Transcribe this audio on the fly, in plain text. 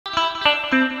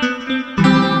Who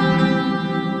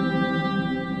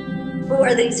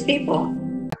are these people?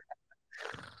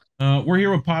 We're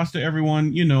here with Pasta,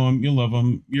 everyone. You know him, you love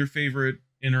him. Your favorite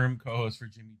interim co-host for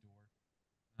Jimmy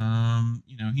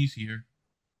Dore. He's here.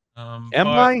 Am But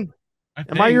I? I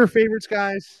Am I your think, favorites,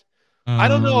 guys? I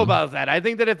don't know uh, about that. I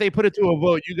think that if they put it to a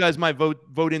vote, you guys might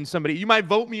vote in somebody. You might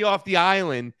vote me off the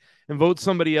island and vote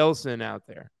somebody else in out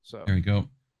there. So there we go.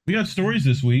 We got stories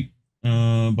this week.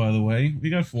 By the way,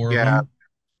 we got four of Yeah, them.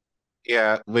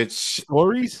 yeah, which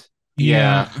stories.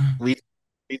 yeah, Yeah,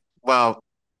 well,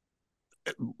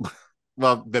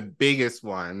 the biggest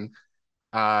one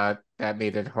that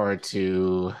made it hard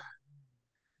to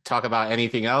talk about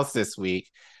anything else this week.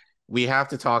 We have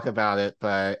to talk about it,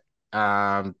 but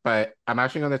I'm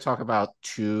actually going to talk about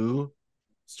two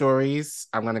stories.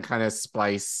 I'm going to kind of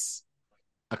splice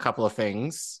a couple of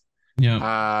things. yeah,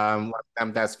 One of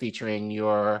them that's featuring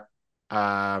your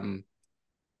um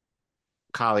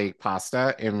colleague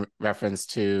Pasta in reference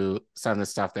to some of the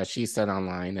stuff that she said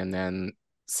online, and then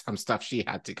some stuff she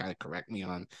had to kind of correct me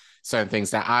on certain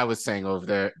things that I was saying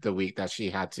over the week that she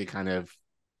had to kind of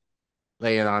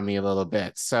lay it on me a little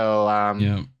bit. So,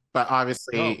 yeah. but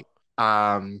Oh,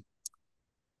 um,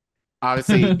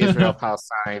 obviously, Israel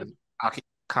Palestine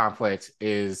conflict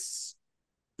is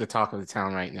the talk of the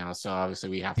town right now. So obviously,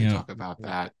 we have to Yeah. talk about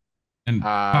that. And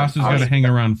Pasta's got to Obviously, hang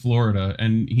around Florida,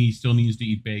 and he still needs to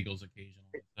eat bagels occasionally.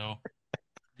 So,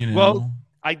 well,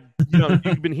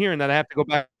 you've been hearing that I have to go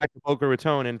back to Boca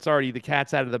Raton, and it's already the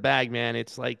cat's out of the bag, man.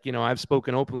 It's like, I've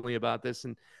spoken openly about this,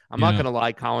 and I'm not yeah. going to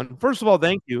lie, Colin. First of all,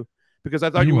 thank you, because I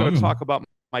thought You're you were going to welcome. talk about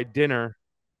my dinner,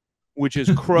 which is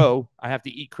crow. I have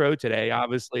to eat crow today.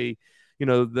 Obviously,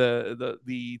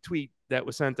 the tweet that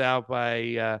was sent out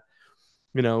by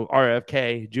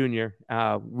RFK Jr.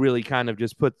 Really kind of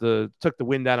just took the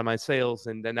wind out of my sails,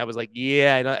 and then I was like,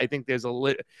 yeah, I think there's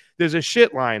a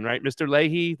shit line, right, Mr.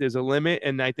 Leahy? There's a limit,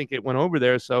 and I think it went over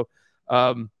there. So,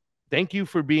 thank you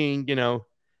for being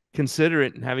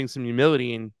considerate and having some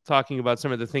humility and talking about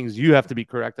some of the things you have to be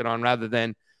corrected on, rather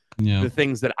than Yeah. the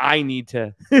things that I need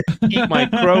to eat my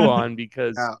crow on,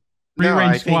 because Free no,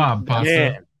 range I think squab, man,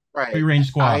 Pasta. Free right. range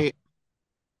squab. I You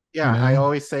Yeah, I know.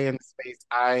 always say in the space,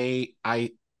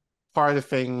 I part of the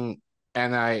thing,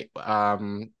 and I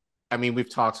mean, we've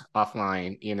talked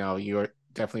offline. You're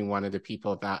definitely one of the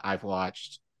people that I've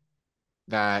watched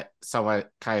that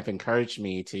somewhat kind of encouraged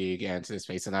me to get into this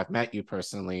space, and I've met you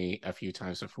personally a few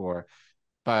times before.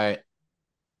 But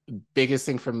biggest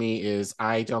thing for me is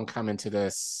I don't come into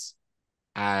this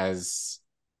as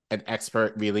an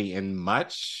expert really in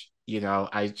much.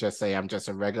 I just say I'm just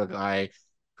a regular guy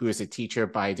who is a teacher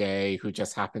by day, who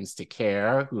just happens to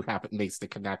care, who makes the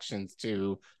connections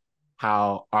to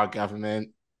how our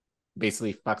government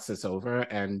basically fucks us over,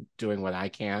 and doing what I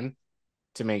can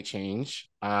to make change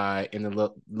in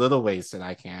the little ways that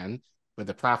I can with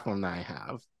the platform that I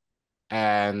have.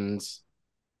 And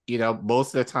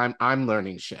most of the time I'm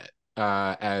learning shit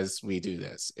as we do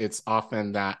this. It's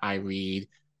often that I read,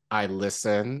 I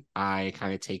listen, I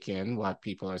kind of take in what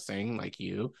people are saying, like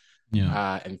you,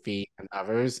 Yeah. and feed and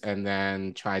others, and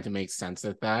then try to make sense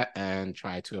of that and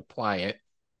try to apply it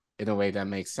in a way that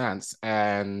makes sense.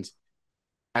 And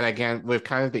again, with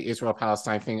kind of the Israel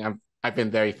Palestine thing, I've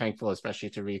been very thankful,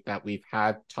 especially to read that we've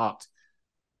had talked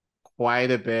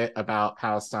quite a bit about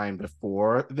Palestine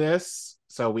before this,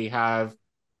 so we have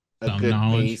a Some good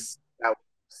knowledge. base,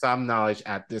 some knowledge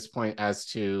at this point as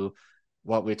to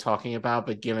what we're talking about.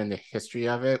 But given the history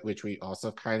of it, which we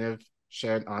also kind of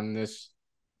shared on this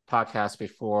podcast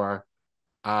before,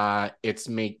 it's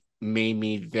made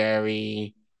me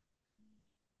very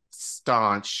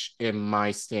staunch in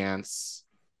my stance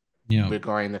Yeah.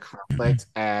 regarding the conflict,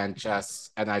 and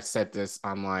I've said this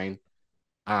online,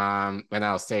 and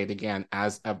I'll say it again,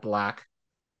 as a Black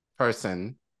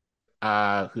person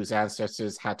whose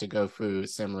ancestors had to go through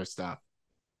similar stuff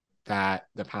that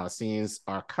the Palestinians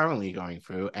are currently going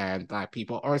through and Black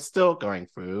people are still going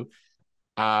through.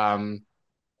 Um,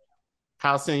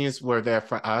 Palestinians were there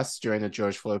for us during the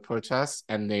George Floyd protests,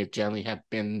 and they generally have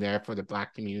been there for the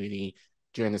Black community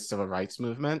during the civil rights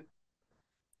movement.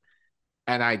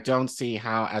 And I don't see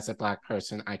how, as a Black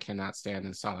person, I cannot stand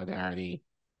in solidarity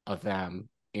of them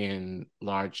in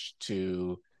large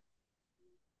to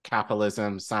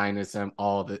capitalism, Zionism,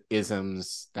 all the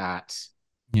isms that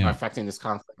are Yeah. affecting this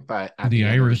conflict. But at The the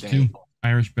end of the Irish too. day,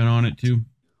 Irish been on it too.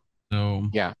 So,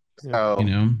 yeah. yeah. you So,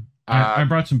 know, I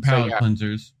brought some so palate yeah,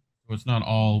 cleansers, so it's not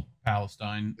all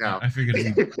Palestine. no. I figured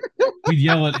we'd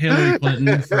yell at Hillary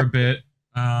Clinton for a bit,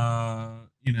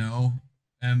 you know,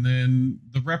 and then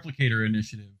the replicator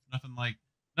initiative.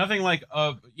 Nothing like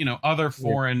other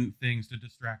foreign things to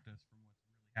distract us from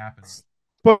what's happens.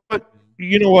 But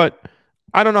you know what?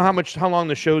 I don't know how long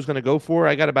the show's going to go for.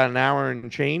 I got about an hour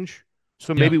and change.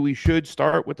 So maybe we should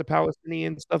start with the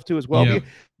Palestinian stuff too as well. Yeah,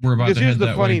 we're about because to here's head the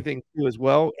that funny way. thing too as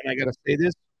well, and I got to say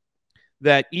this,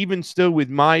 that even still with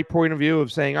my point of view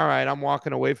of saying, all right, I'm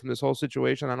walking away from this whole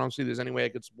situation. I don't see there's any way I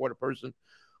could support a person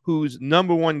whose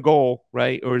number one goal,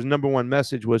 right, or his number one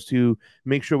message was to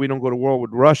make sure we don't go to war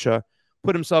with Russia,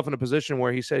 put himself in a position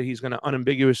where he said he's going to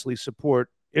unambiguously support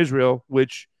Israel,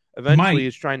 which eventually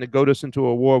is trying to goad us into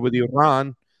a war with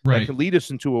Iran that could lead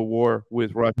us into a war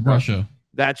with Russia.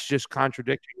 That's just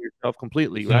contradicting yourself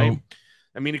completely, right?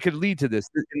 I mean, it could lead to this,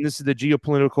 and this is the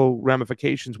geopolitical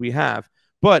ramifications we have.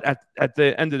 But at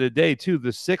the end of the day, too,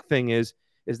 the sick thing is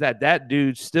that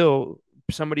dude still,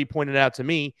 somebody pointed out to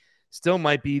me, still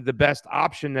might be the best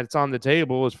option that's on the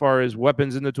table as far as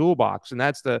weapons in the toolbox. And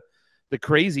that's the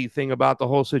crazy thing about the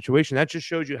whole situation. That just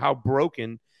shows you how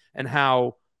broken and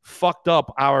how fucked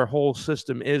up our whole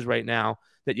system is right now,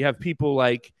 that you have people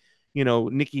like, you know,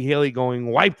 Nikki Haley going,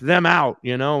 wipe them out,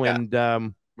 you know, and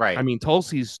I mean,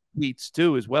 Tulsi's tweets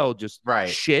too as well, just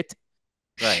shit.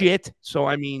 So,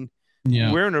 I mean,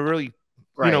 we're in a really,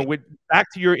 you know, with back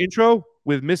to your intro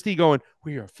with Misty going,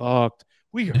 we are fucked.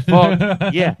 We are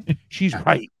fucked. Yeah, she's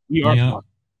right. We are fucked.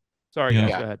 Sorry, guys,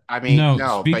 go ahead. I mean,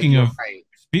 no,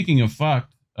 speaking of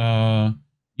fucked,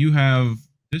 you have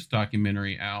this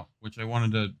documentary out, which I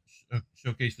wanted to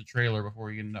showcase the trailer before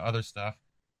we get into other stuff,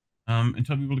 and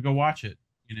tell people to go watch it.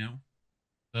 You know,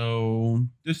 so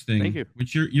this thing, thank you.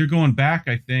 Which you're going back,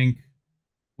 I think.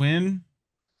 When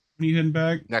are you heading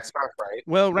back? Next month, right?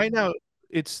 Well, right now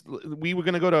we were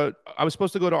going to go to, I was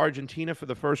supposed to go to Argentina for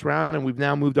the first round, and we've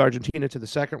now moved Argentina to the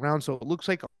second round. So it looks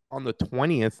like on the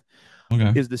 20th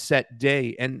is the set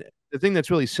day. And the thing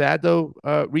that's really sad though,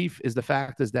 Reef, is the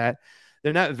fact is that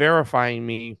they're not verifying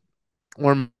me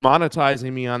or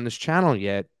monetizing me on this channel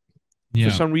yet. For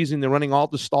some reason, they're running all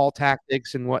the stall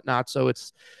tactics and whatnot. So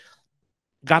it's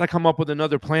got to come up with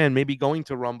another plan, maybe going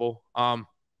to Rumble.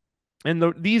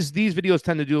 And these videos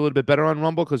tend to do a little bit better on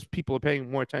Rumble because people are paying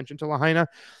more attention to Lahaina.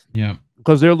 Yeah.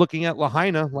 Because they're looking at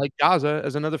Lahaina, like Gaza,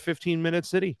 as another 15-minute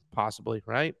city, possibly,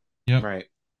 right? Yep. Right.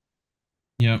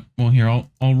 Yep. Well, here,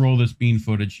 I'll roll this bean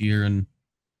footage here, and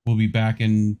we'll be back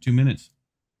in 2 minutes.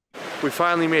 We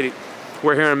finally made it.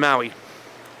 We're here in Maui.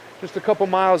 Just a couple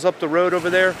miles up the road over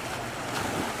there.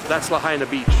 That's Lahaina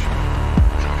Beach.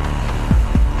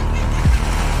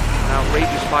 An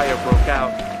outrageous fire broke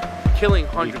out, killing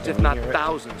hundreds, if not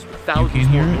thousands, with thousands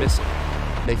more missing.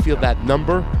 They feel that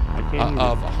number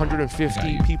of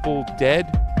 150 people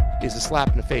dead is a slap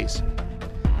in the face.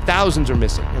 Thousands are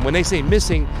missing. And when they say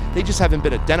missing, they just haven't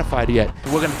been identified yet.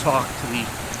 We're going to talk to the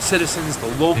citizens, the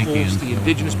locals, the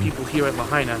indigenous people here at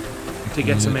Lahaina to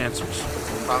get some answers.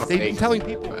 They've been telling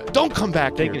people, don't come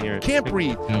back here. You can't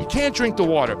breathe. You can't drink the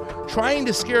water. Trying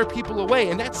to scare people away.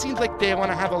 And that seems like they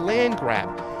want to have a land grab.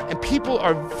 And people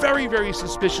are very, very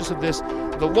suspicious of this.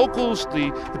 The locals,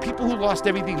 the people who lost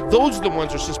everything, those are the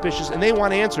ones who are suspicious, and they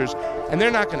want answers, and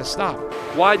they're not going to stop.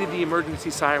 Why did the emergency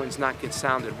sirens not get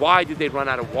sounded? Why did they run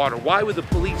out of water? Why were the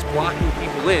police blocking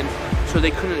people in so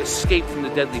they couldn't escape from the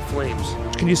deadly flames?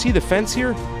 Can you see the fence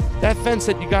here? That fence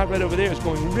that you got right over there is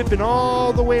going ripping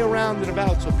all the way around and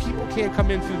about, so people can't come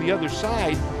in through the other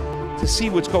side to see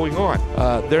what's going on.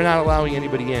 They're not allowing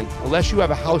anybody in unless you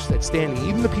have a house that's standing.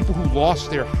 Even the people who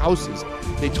lost their houses,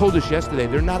 they told us yesterday,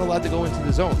 they're not allowed to go into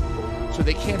the zone. So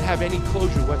they can't have any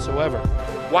closure whatsoever.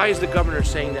 Why is the governor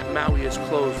saying that Maui is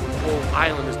closed when the whole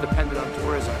island is dependent on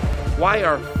tourism? Why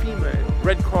are FEMA and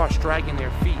Red Cross dragging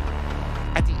their feet?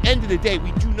 At the end of the day,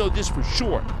 we do know this for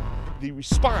sure. The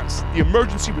response, the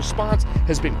emergency response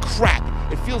has been crap.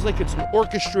 It feels like it's an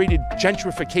orchestrated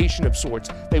gentrification of sorts.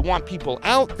 They want people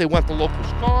out, they want the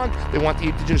locals gone, they want the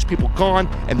indigenous people gone,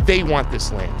 and they want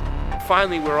this land.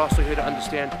 Finally, we're also here to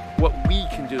understand what we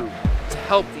can do to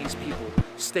help these people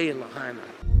stay in Lahaina.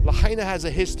 Lahaina has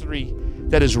a history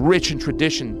that is rich in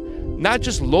tradition. Not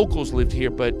just locals lived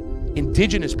here, but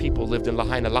indigenous people lived in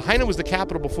Lahaina. Lahaina was the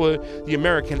capital before the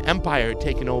American Empire had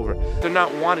taken over. They're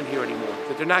not wanted here anymore,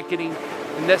 that they're not getting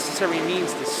the necessary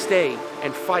means to stay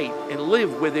and fight and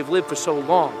live where they've lived for so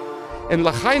long. And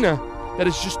Lahaina, that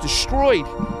is just destroyed,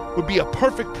 would be a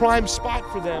perfect prime spot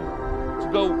for them to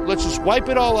go, let's just wipe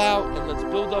it all out and let's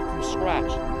build up from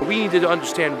scratch. We need to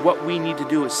understand what we need to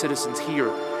do as citizens here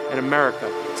in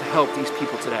America to help these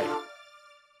people today.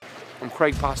 I'm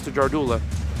Craig Pasta Jardula.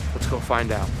 Let's go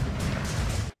find out.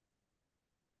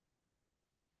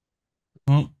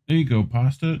 Well, there you go,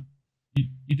 Pasta.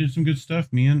 You did some good stuff,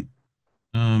 man.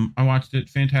 I watched it.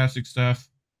 Fantastic stuff.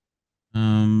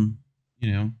 You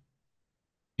know,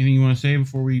 anything you want to say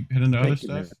before we head into other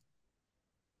stuff?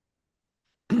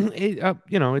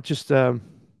 you know, it just, I'm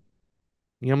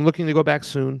looking to go back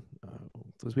soon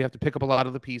because we have to pick up a lot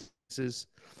of the pieces.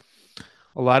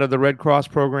 A lot of the Red Cross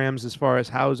programs, as far as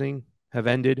housing, have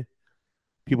ended.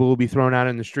 People will be thrown out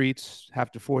in the streets,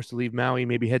 have to force to leave Maui,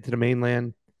 maybe head to the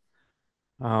mainland.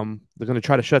 They're going to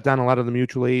try to shut down a lot of the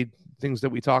mutual aid things that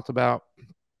we talked about,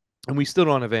 and we still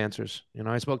don't have answers.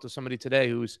 I spoke to somebody today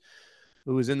who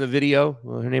was in the video.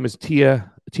 Her name is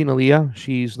Tina Leah.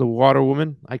 She's the water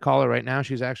woman, I call her right now.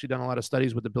 She's actually done a lot of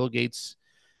studies with the Bill Gates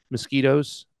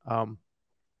mosquitoes,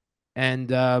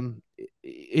 and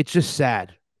it's just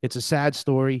sad. It's a sad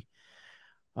story.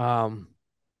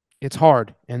 It's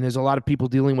hard, and there's a lot of people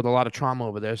dealing with a lot of trauma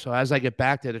over there. So as I get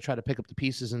back there to try to pick up the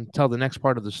pieces and tell the next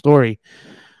part of the story,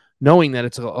 knowing that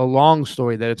it's a long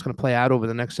story that it's going to play out over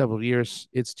the next several years,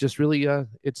 it's just really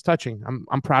it's touching.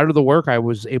 I'm proud of the work I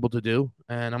was able to do,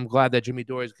 and I'm glad that Jimmy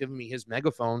Dore has given me his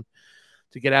megaphone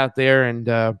to get out there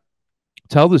and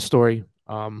tell this story.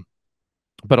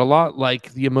 But a lot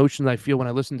like the emotions I feel when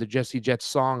I listen to Jesse Jet's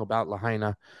song about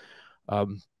Lahaina,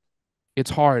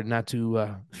 it's hard not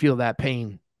to feel that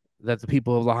pain that the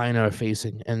people of Lahaina are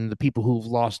facing, and the people who've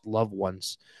lost loved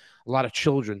ones. A lot of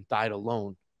children died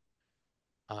alone,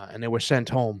 and they were sent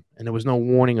home, and there was no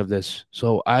warning of this.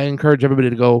 So I encourage everybody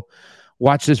to go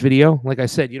watch this video. Like I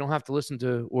said, you don't have to listen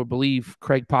to or believe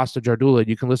Craig Pasta Jardula.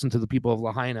 You can listen to the people of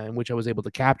Lahaina, in which I was able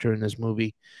to capture in this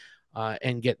movie,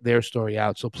 and get their story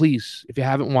out. So please, if you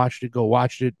haven't watched it, go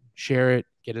watch it, share it,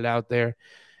 get it out there.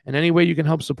 And any way you can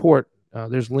help support,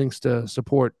 there's links to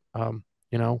support,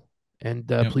 and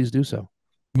please do so.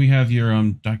 We have your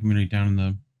documentary down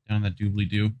in that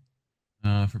doobly-doo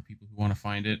for people who want to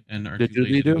find it and are too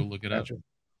lazy to go look it up.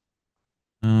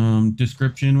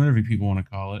 Description, whatever people want to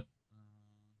call it.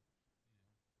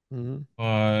 Mm-hmm.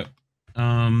 But